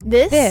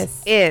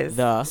This is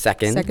The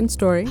Second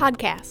Story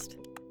podcast.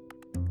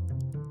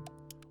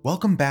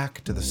 Welcome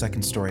back to the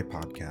Second Story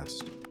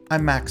podcast.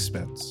 I'm Max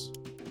Spitz.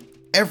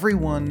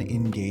 Everyone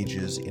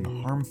engages in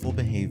harmful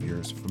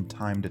behaviors from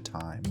time to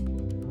time,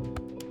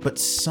 but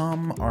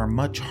some are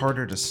much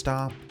harder to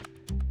stop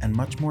and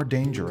much more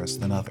dangerous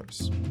than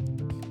others.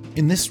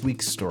 In this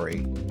week's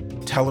story,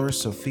 teller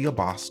Sophia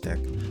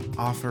Bostic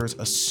offers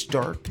a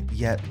stark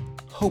yet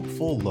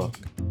hopeful look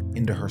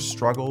into her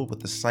struggle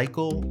with the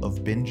cycle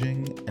of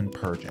binging and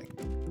purging.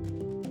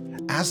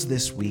 As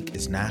this week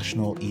is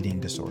National Eating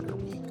Disorder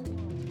Week,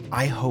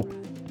 I hope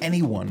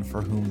anyone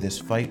for whom this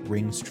fight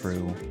rings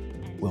true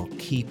will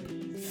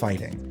keep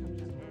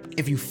fighting.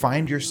 If you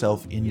find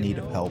yourself in need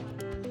of help,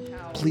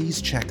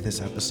 please check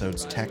this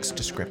episode's text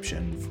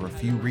description for a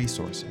few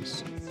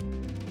resources.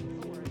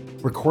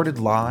 Recorded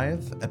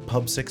live at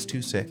Pub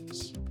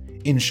 626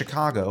 in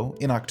Chicago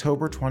in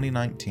October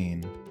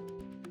 2019,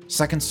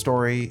 Second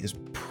Story is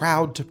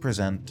proud to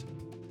present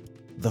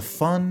The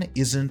Fun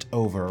Isn't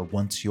Over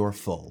Once You're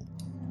Full.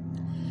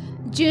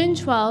 June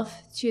 12,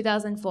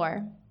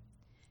 2004,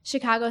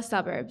 Chicago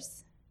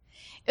suburbs.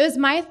 It was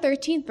my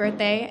 13th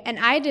birthday, and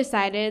I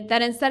decided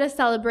that instead of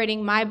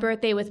celebrating my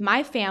birthday with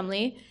my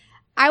family,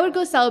 I would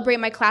go celebrate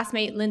my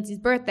classmate Lindsay's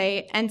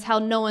birthday and tell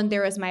no one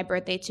there was my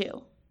birthday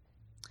too.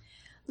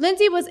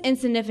 Lindsay was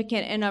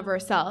insignificant in of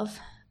herself,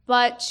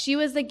 but she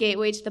was the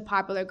gateway to the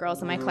popular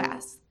girls in my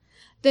class,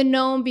 the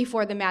gnome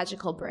before the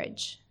magical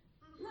bridge.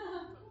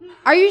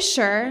 "Are you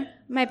sure?"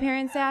 my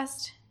parents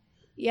asked.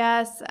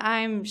 "Yes,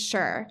 I'm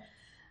sure."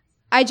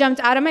 I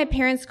jumped out of my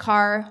parents'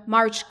 car,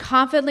 marched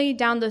confidently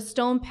down the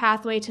stone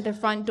pathway to the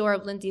front door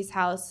of Lindsay's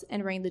house,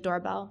 and rang the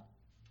doorbell.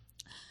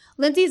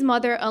 Lindsay's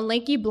mother, a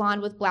lanky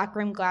blonde with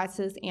black-rimmed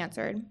glasses,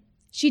 answered.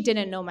 She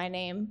didn't know my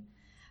name.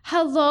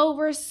 "Hello,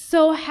 we're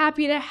so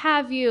happy to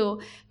have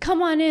you.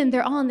 Come on in,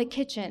 they're all in the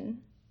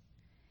kitchen."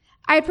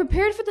 I had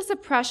prepared for the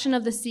suppression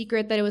of the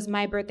secret that it was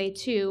my birthday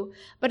too,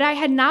 but I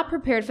had not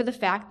prepared for the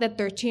fact that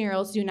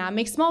 13-year-olds do not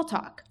make small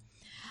talk.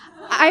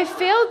 I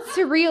failed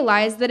to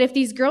realize that if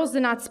these girls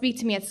did not speak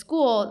to me at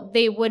school,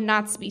 they would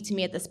not speak to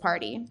me at this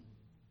party.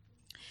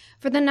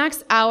 For the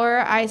next hour,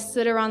 I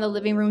stood around the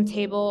living room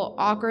table,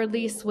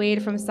 awkwardly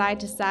swayed from side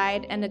to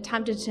side, and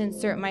attempted to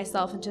insert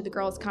myself into the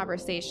girls'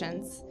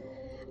 conversations.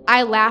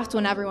 I laughed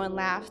when everyone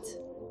laughed.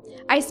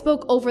 I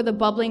spoke over the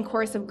bubbling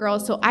chorus of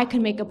girls so I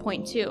could make a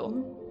point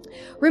too.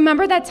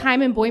 "Remember that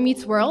time in Boy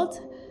Meets World?"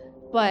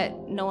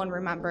 But no one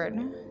remembered.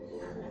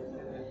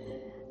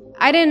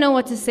 I didn't know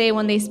what to say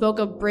when they spoke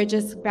of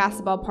Bridget's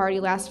basketball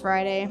party last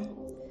Friday.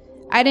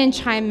 I didn't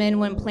chime in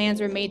when plans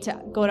were made to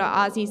go to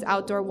Ozzy's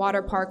outdoor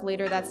water park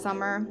later that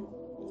summer.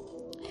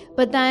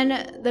 But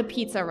then the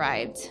pizza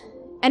arrived,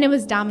 and it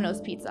was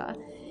Domino's pizza.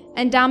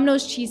 And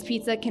Domino's cheese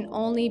pizza can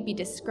only be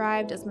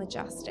described as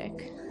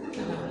majestic.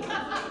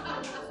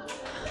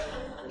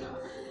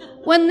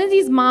 When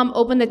Lindsay's mom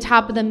opened the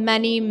top of the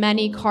many,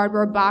 many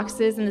cardboard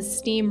boxes and the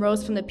steam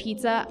rose from the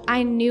pizza,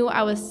 I knew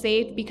I was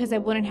saved because I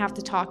wouldn't have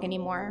to talk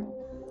anymore.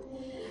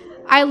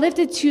 I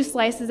lifted 2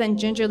 slices and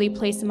gingerly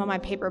placed them on my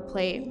paper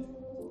plate.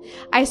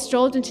 I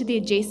strolled into the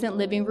adjacent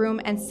living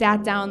room and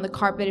sat down on the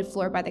carpeted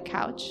floor by the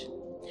couch.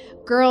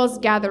 Girls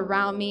gathered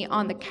around me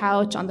on the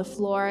couch, on the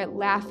floor,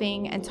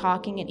 laughing and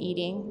talking and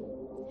eating.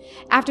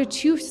 After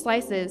 2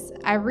 slices,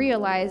 I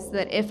realized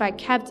that if I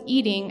kept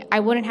eating, I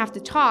wouldn't have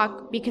to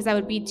talk because I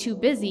would be too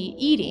busy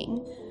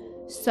eating.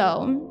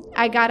 So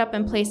I got up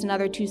and placed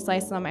another 2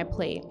 slices on my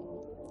plate.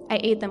 I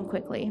ate them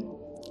quickly.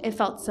 It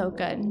felt so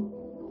good.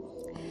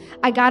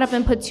 I got up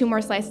and put 2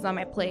 more slices on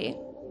my plate.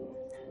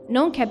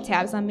 No one kept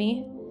tabs on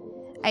me.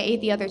 I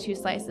ate the other 2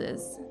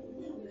 slices.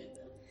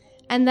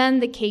 And then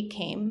the cake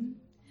came.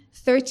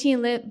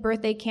 13 lit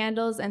birthday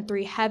candles and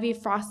 3 heavy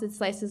frosted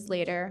slices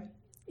later,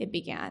 it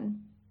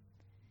began.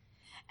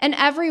 In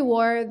every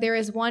war, there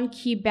is one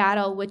key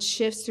battle which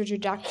shifts the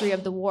trajectory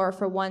of the war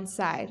for one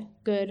side,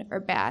 good or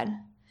bad.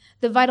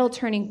 The vital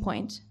turning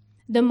point,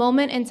 the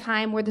moment in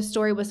time where the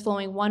story was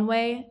flowing one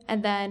way,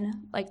 and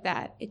then, like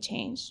that, it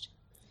changed.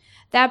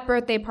 That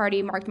birthday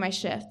party marked my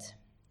shift.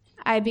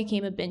 I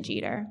became a binge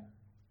eater.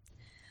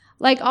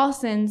 Like all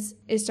sins,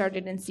 it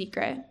started in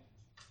secret.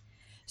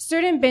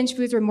 Certain binge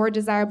foods were more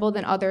desirable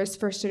than others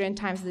for certain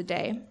times of the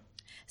day.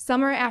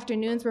 Summer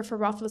afternoons were for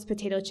Ruffles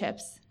potato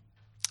chips.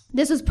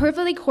 This was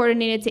perfectly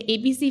coordinated to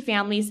ABC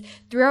Family's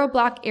 3-hour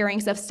block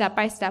airings of Step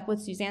by Step with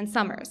Suzanne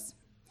Summers.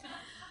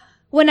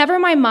 Whenever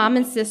my mom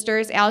and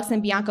sisters, Alex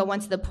and Bianca,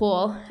 went to the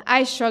pool,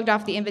 I shrugged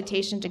off the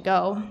invitation to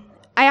go.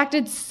 I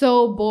acted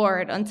so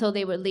bored until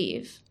they would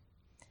leave.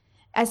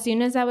 As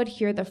soon as I would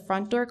hear the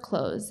front door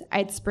close,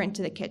 I'd sprint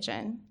to the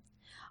kitchen.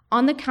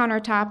 On the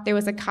countertop, there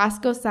was a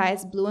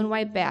Costco-sized blue and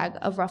white bag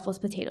of Ruffles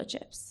potato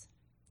chips.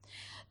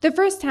 The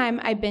first time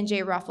I binge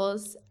ate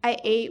Ruffles, I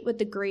ate with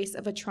the grace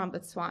of a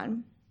trumpet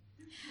swan.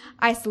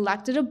 I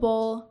selected a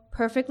bowl,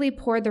 perfectly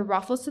poured the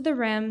Ruffles to the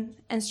rim,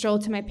 and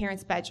strolled to my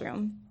parents'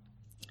 bedroom.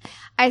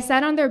 I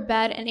sat on their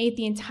bed and ate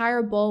the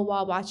entire bowl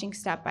while watching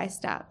Step by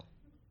Step.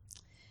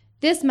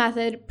 This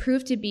method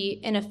proved to be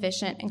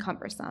inefficient and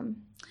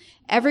cumbersome.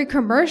 Every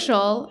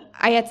commercial,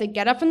 I had to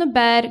get up from the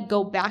bed,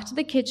 go back to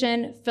the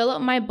kitchen, fill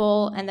up my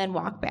bowl, and then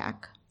walk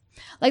back.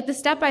 Like the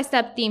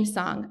step-by-step theme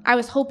song, I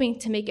was hoping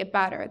to make it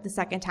better the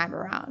second time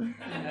around.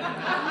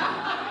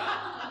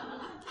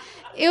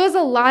 It was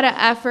a lot of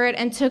effort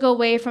and took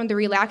away from the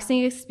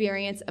relaxing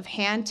experience of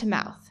hand to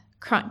mouth,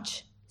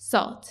 crunch,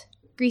 salt,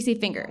 greasy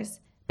fingers,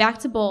 back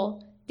to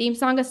bowl, theme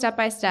song of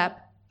step-by-step,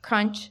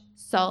 crunch,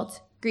 salt,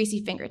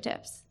 greasy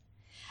fingertips.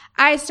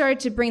 I started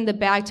to bring the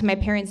bag to my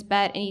parents'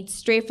 bed and eat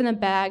straight from the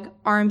bag,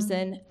 arms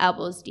in,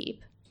 elbows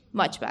deep.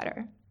 Much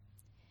better.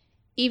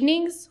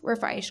 Evenings were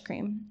for ice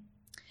cream.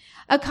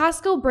 A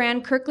Costco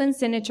brand Kirkland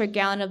Signature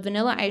gallon of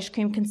vanilla ice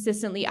cream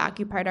consistently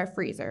occupied our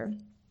freezer.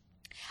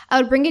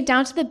 I would bring it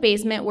down to the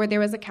basement where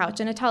there was a couch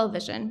and a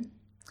television.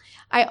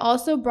 I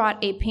also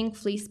brought a pink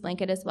fleece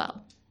blanket as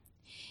well.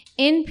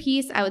 In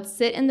peace, I would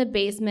sit in the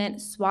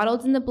basement,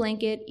 swaddled in the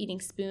blanket, eating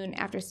spoon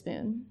after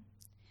spoon.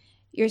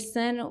 Your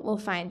sin will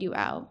find you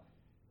out.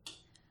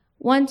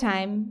 One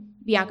time,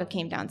 Bianca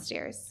came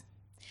downstairs.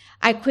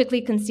 I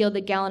quickly concealed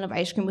the gallon of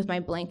ice cream with my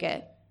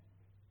blanket.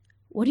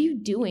 "What are you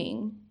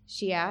doing?"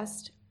 she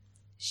asked.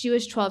 She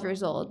was 12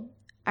 years old.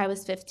 I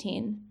was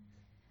 15.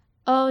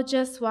 "Oh,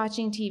 just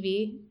watching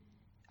TV."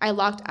 I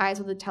locked eyes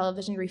with the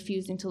television,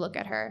 refusing to look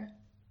at her.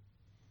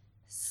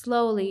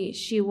 Slowly,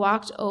 she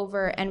walked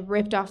over and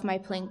ripped off my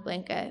pink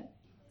blanket.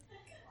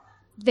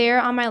 There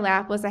on my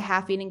lap was a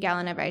half-eaten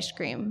gallon of ice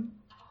cream.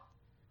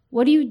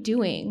 "What are you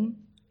doing?"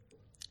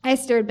 I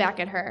stared back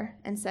at her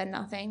and said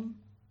nothing.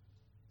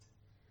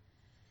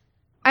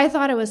 I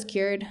thought I was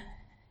cured.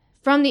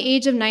 From the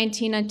age of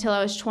 19 until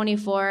I was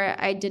 24,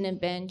 I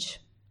didn't binge.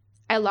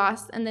 I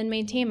lost and then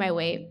maintained my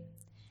weight.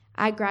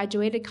 I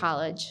graduated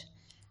college.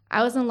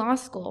 I was in law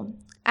school.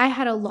 I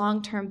had a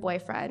long-term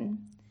boyfriend.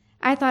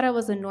 I thought I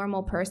was a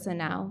normal person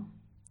now.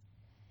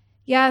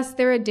 Yes,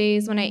 there were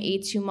days when I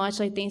ate too much,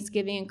 like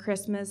Thanksgiving and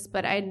Christmas,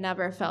 but I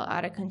never felt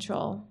out of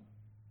control.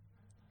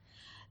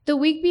 The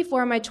week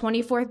before my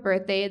 24th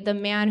birthday, the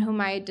man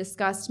whom I had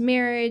discussed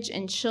marriage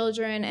and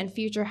children and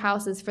future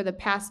houses for the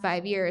past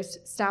 5 years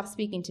stopped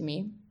speaking to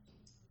me.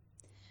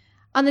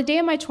 On the day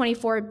of my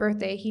 24th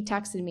birthday, he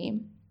texted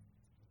me,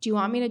 "Do you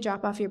want me to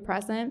drop off your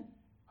present?"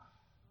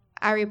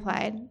 I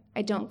replied,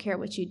 "I don't care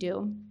what you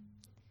do."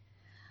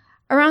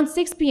 Around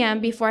 6 p.m.,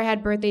 before I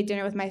had birthday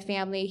dinner with my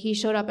family, he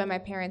showed up at my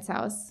parents'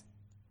 house.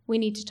 "We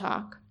need to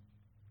talk."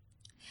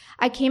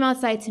 I came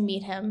outside to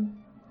meet him.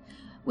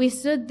 We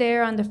stood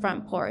there on the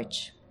front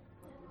porch.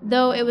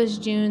 Though it was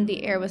June,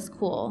 the air was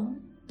cool,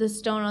 the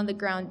stone on the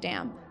ground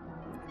damp.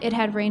 It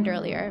had rained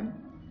earlier.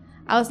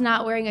 I was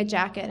not wearing a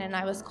jacket and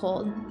I was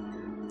cold.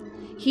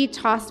 He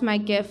tossed my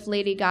gift,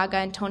 Lady Gaga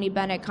and Tony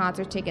Bennett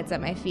concert tickets, at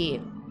my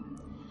feet.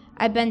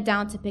 I bent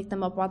down to pick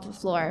them up off the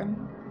floor.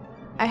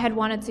 I had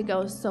wanted to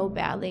go so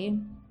badly.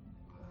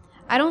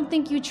 "I don't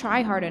think you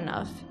try hard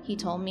enough," he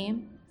told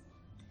me.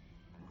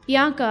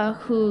 Bianca,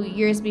 who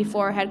years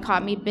before had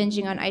caught me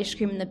binging on ice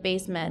cream in the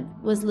basement,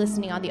 was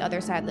listening on the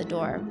other side of the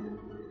door.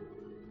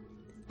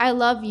 "I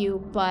love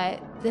you,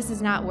 but this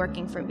is not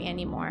working for me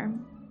anymore."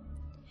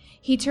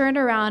 He turned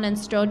around and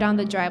strode down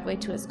the driveway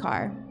to his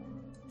car.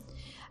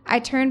 I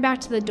turned back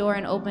to the door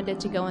and opened it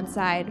to go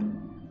inside.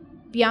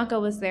 Bianca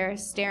was there,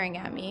 staring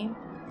at me.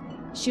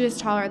 She was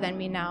taller than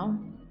me now.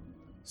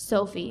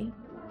 "Sophie,"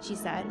 she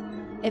said,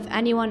 "if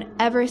anyone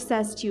ever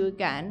says to you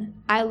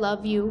again, 'I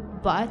love you,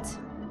 but,'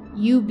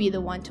 you be the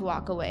one to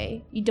walk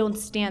away. You don't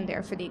stand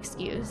there for the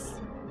excuse."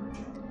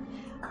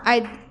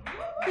 I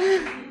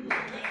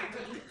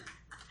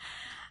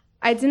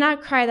did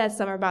not cry that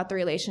summer about the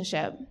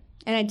relationship,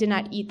 and I did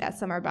not eat that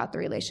summer about the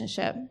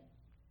relationship.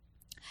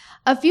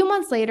 A few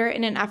months later,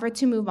 in an effort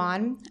to move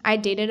on, I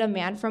dated a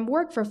man from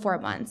work for 4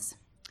 months.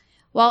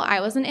 Well, I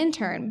was an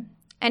intern,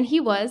 and he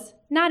was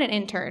not an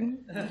intern.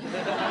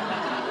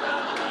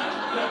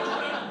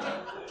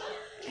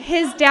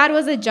 His dad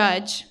was a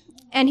judge,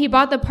 and he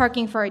bought the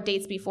parking for our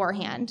dates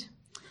beforehand.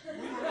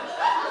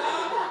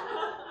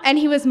 And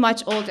he was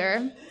much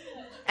older,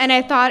 and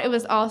I thought it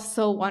was all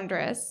so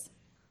wondrous.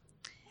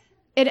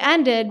 It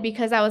ended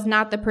because I was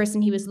not the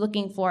person he was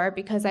looking for,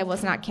 because I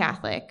was not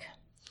Catholic.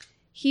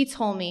 He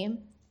told me,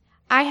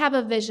 "I have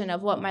a vision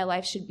of what my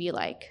life should be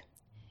like.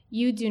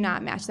 You do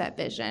not match that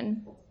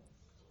vision.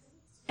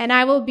 And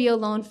I will be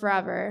alone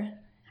forever."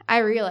 I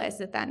realized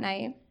it that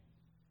night.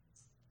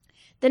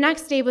 The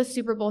next day was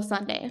Super Bowl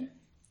Sunday.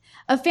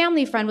 A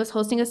family friend was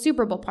hosting a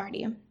Super Bowl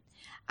party.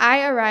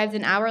 I arrived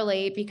an hour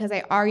late because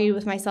I argued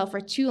with myself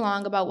for too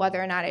long about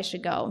whether or not I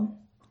should go.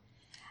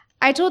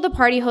 I told the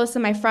party host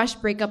of my fresh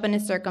breakup and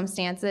its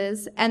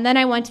circumstances, and then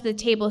I went to the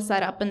table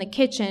set up in the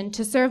kitchen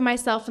to serve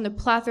myself from the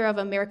plethora of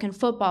American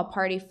football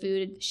party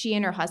food she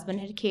and her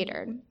husband had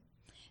catered.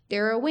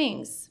 There were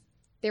wings.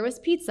 There was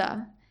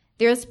pizza.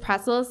 There was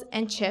pretzels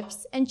and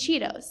chips and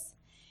Cheetos.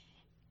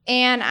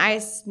 And I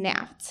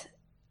snapped.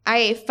 I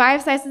ate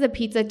 5 slices of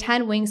pizza,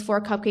 10 wings, 4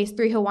 cupcakes,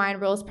 3 Hawaiian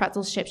rolls,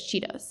 pretzels, chips,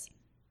 Cheetos.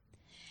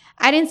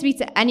 I didn't speak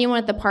to anyone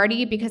at the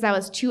party because I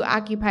was too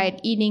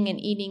occupied eating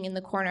in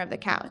the corner of the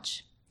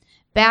couch.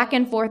 Back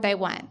and forth I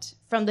went,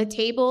 from the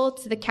table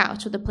to the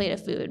couch with a plate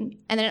of food,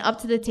 and then up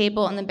to the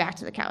table and then back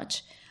to the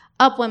couch.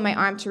 Up went my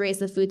arm to raise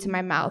the food to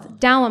my mouth.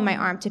 Down went my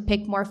arm to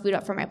pick more food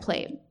up from my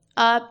plate.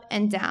 Up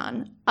and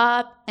down,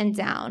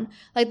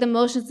 like the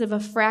motions of a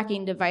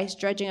fracking device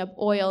dredging up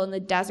oil in the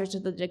deserts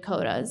of the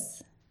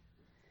Dakotas.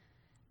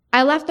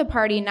 I left the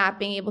party not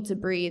being able to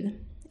breathe,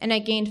 and I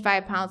gained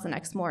 5 pounds the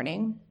next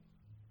morning.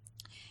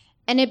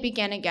 And it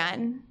began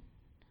again,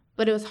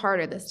 but it was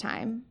harder this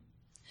time.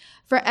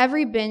 For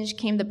every binge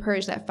came the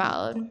purge that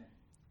followed.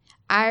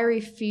 I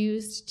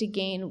refused to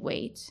gain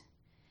weight.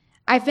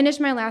 I finished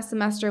my last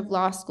semester of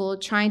law school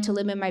trying to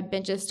limit my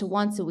binges to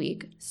once a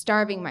week,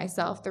 starving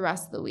myself the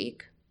rest of the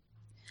week.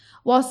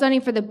 While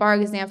studying for the bar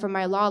exam for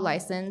my law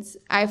license,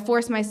 I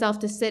forced myself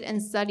to sit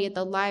and study at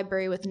the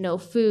library with no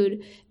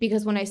food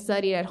because when I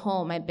studied at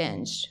home, I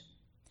binged.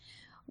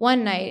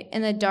 One night,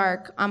 in the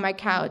dark, on my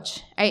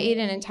couch, I ate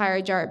an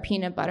entire jar of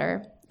peanut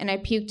butter, and I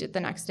puked it the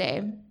next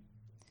day.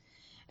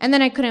 And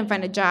then I couldn't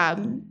find a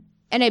job,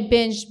 and I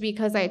binged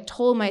because I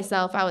told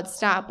myself I would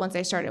stop once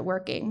I started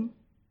working.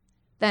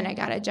 Then I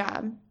got a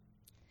job.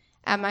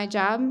 At my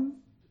job,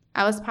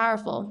 I was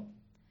powerful.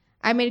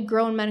 I made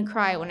grown men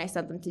cry when I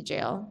sent them to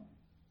jail.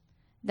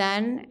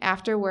 Then,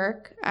 after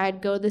work,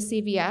 I'd go to the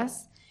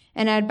CVS,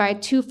 and I'd buy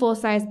 2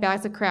 full-size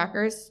bags of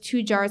crackers,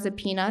 2 jars of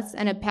peanuts,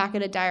 and a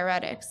packet of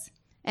diuretics,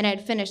 and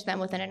I'd finish them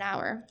within an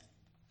hour.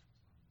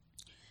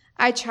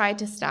 I tried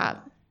to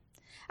stop.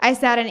 I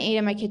sat and ate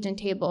at my kitchen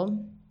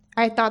table.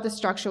 I thought the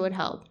structure would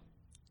help.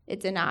 It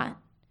did not.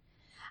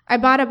 I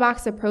bought a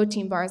box of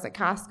protein bars at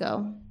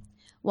Costco.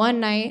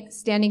 One night,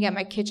 standing at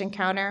my kitchen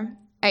counter,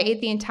 I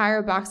ate the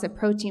entire box of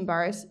protein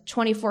bars,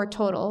 24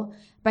 total,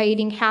 by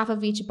eating half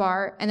of each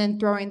bar and then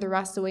throwing the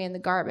rest away in the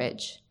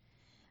garbage.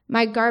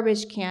 My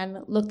garbage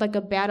can looked like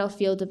a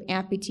battlefield of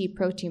amputee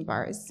protein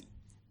bars,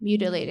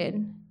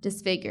 mutilated,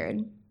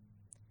 disfigured.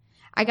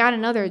 I got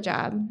another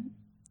job,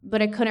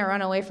 but I couldn't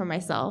run away from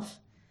myself.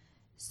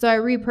 So I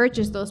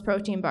repurchased those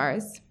protein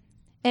bars,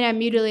 and I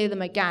mutilated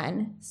them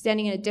again,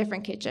 standing in a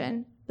different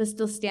kitchen, but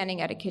still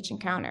standing at a kitchen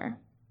counter.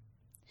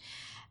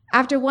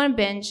 After one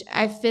binge,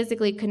 I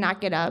physically could not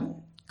get up,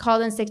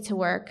 called in sick to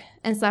work,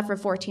 and slept for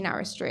 14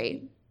 hours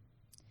straight.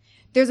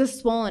 There's a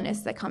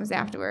swollenness that comes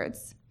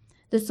afterwards.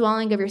 The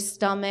swelling of your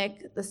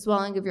stomach, the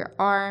swelling of your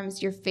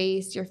arms, your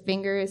face, your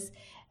fingers,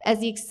 as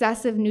the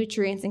excessive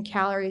nutrients and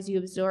calories you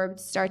absorbed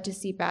start to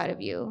seep out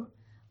of you,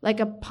 like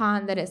a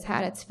pond that has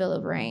had its fill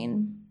of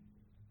rain.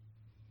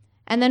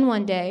 And then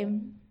one day,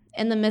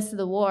 in the midst of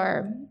the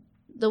war,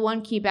 the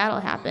one key battle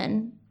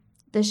happened,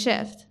 the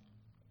shift.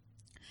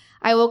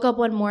 I woke up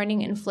one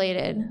morning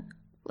inflated,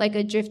 like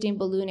a drifting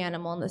balloon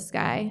animal in the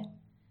sky.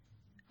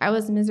 I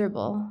was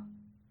miserable,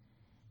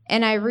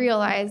 and I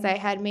realized I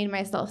had made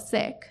myself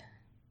sick.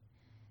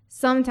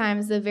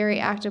 Sometimes the very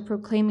act of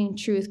proclaiming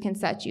truth can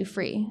set you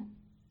free.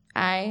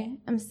 I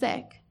am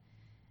sick.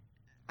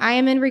 I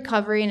am in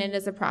recovery, and it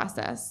is a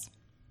process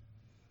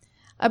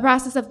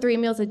of 3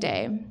 meals a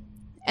day,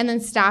 and then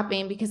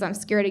stopping because I'm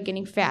scared of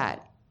getting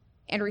fat,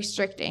 and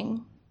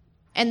restricting,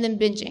 and then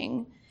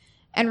binging,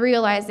 and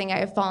realizing I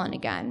have fallen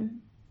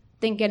again,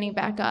 then getting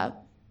back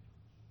up.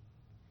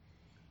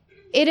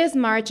 It is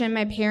March, and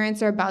my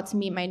parents are about to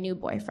meet my new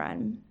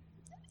boyfriend.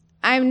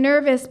 I'm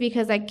nervous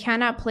because I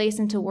cannot place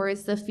into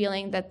words the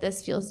feeling that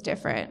this feels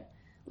different,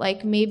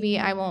 like maybe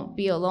I won't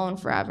be alone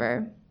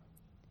forever.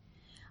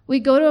 We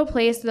go to a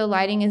place where the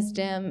lighting is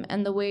dim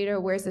and the waiter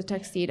wears a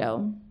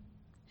tuxedo.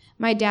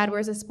 My dad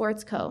wears a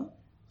sports coat.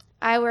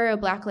 I wear a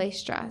black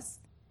lace dress.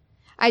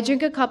 I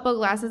drink a couple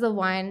glasses of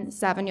wine,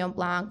 Sauvignon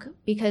Blanc,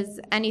 because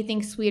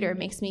anything sweeter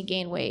makes me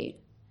gain weight.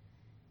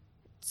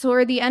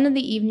 Toward the end of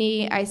the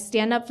evening, I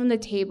stand up from the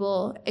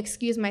table,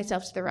 excuse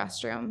myself to the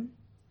restroom.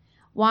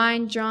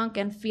 Wine drunk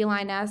and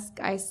feline-esque,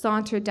 I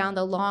saunter down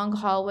the long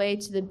hallway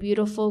to the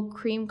beautiful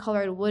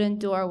cream-colored wooden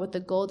door with the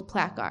gold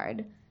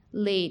placard,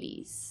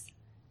 "Ladies."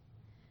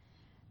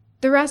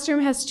 The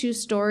restroom has 2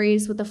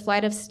 stories with a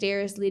flight of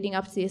stairs leading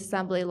up to the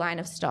assembly line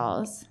of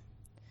stalls.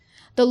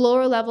 The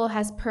lower level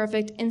has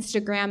perfect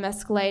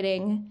Instagram-esque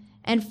lighting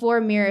and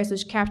 4 mirrors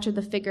which capture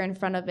the figure in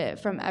front of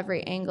it from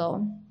every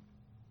angle.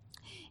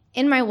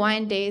 In my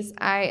wine days,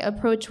 I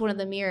approach one of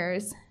the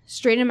mirrors,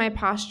 straighten my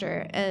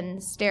posture,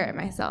 and stare at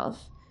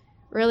myself.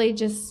 Really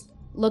just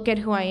look at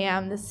who I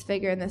am, this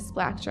figure in this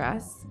black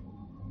dress.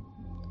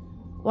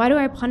 Why do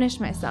I punish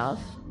myself?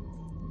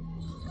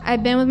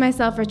 I've been with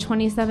myself for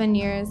 27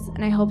 years,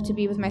 and I hope to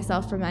be with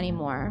myself for many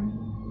more.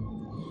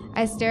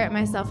 I stare at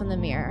myself in the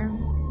mirror.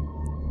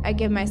 I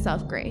give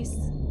myself grace.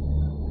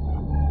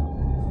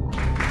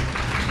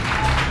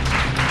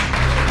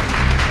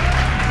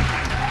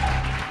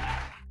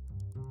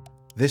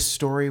 This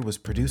story was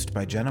produced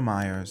by Jenna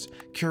Myers,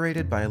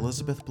 curated by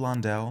Elizabeth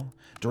Blondell,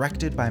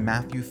 directed by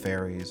Matthew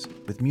Ferries,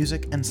 with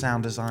music and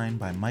sound design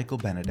by Michael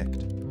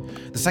Benedict.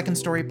 The Second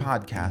Story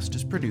podcast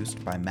is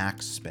produced by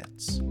Max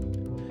Spitz.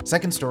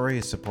 Second Story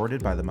is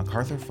supported by the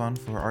MacArthur Fund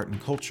for Art and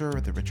Culture,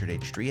 the Richard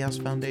H.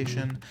 Driehaus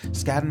Foundation,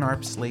 Skadden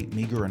Arps, Slate,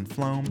 Meagher and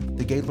Flom,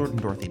 the Gaylord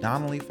and Dorothy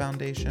Donnelly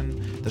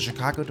Foundation, the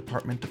Chicago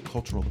Department of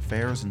Cultural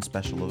Affairs and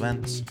Special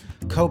Events,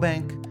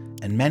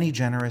 CoBank, and many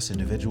generous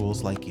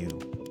individuals like you.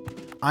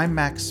 I'm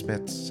Max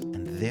Spitz,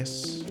 and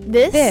this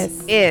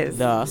is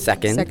the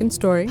Second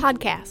Story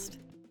podcast.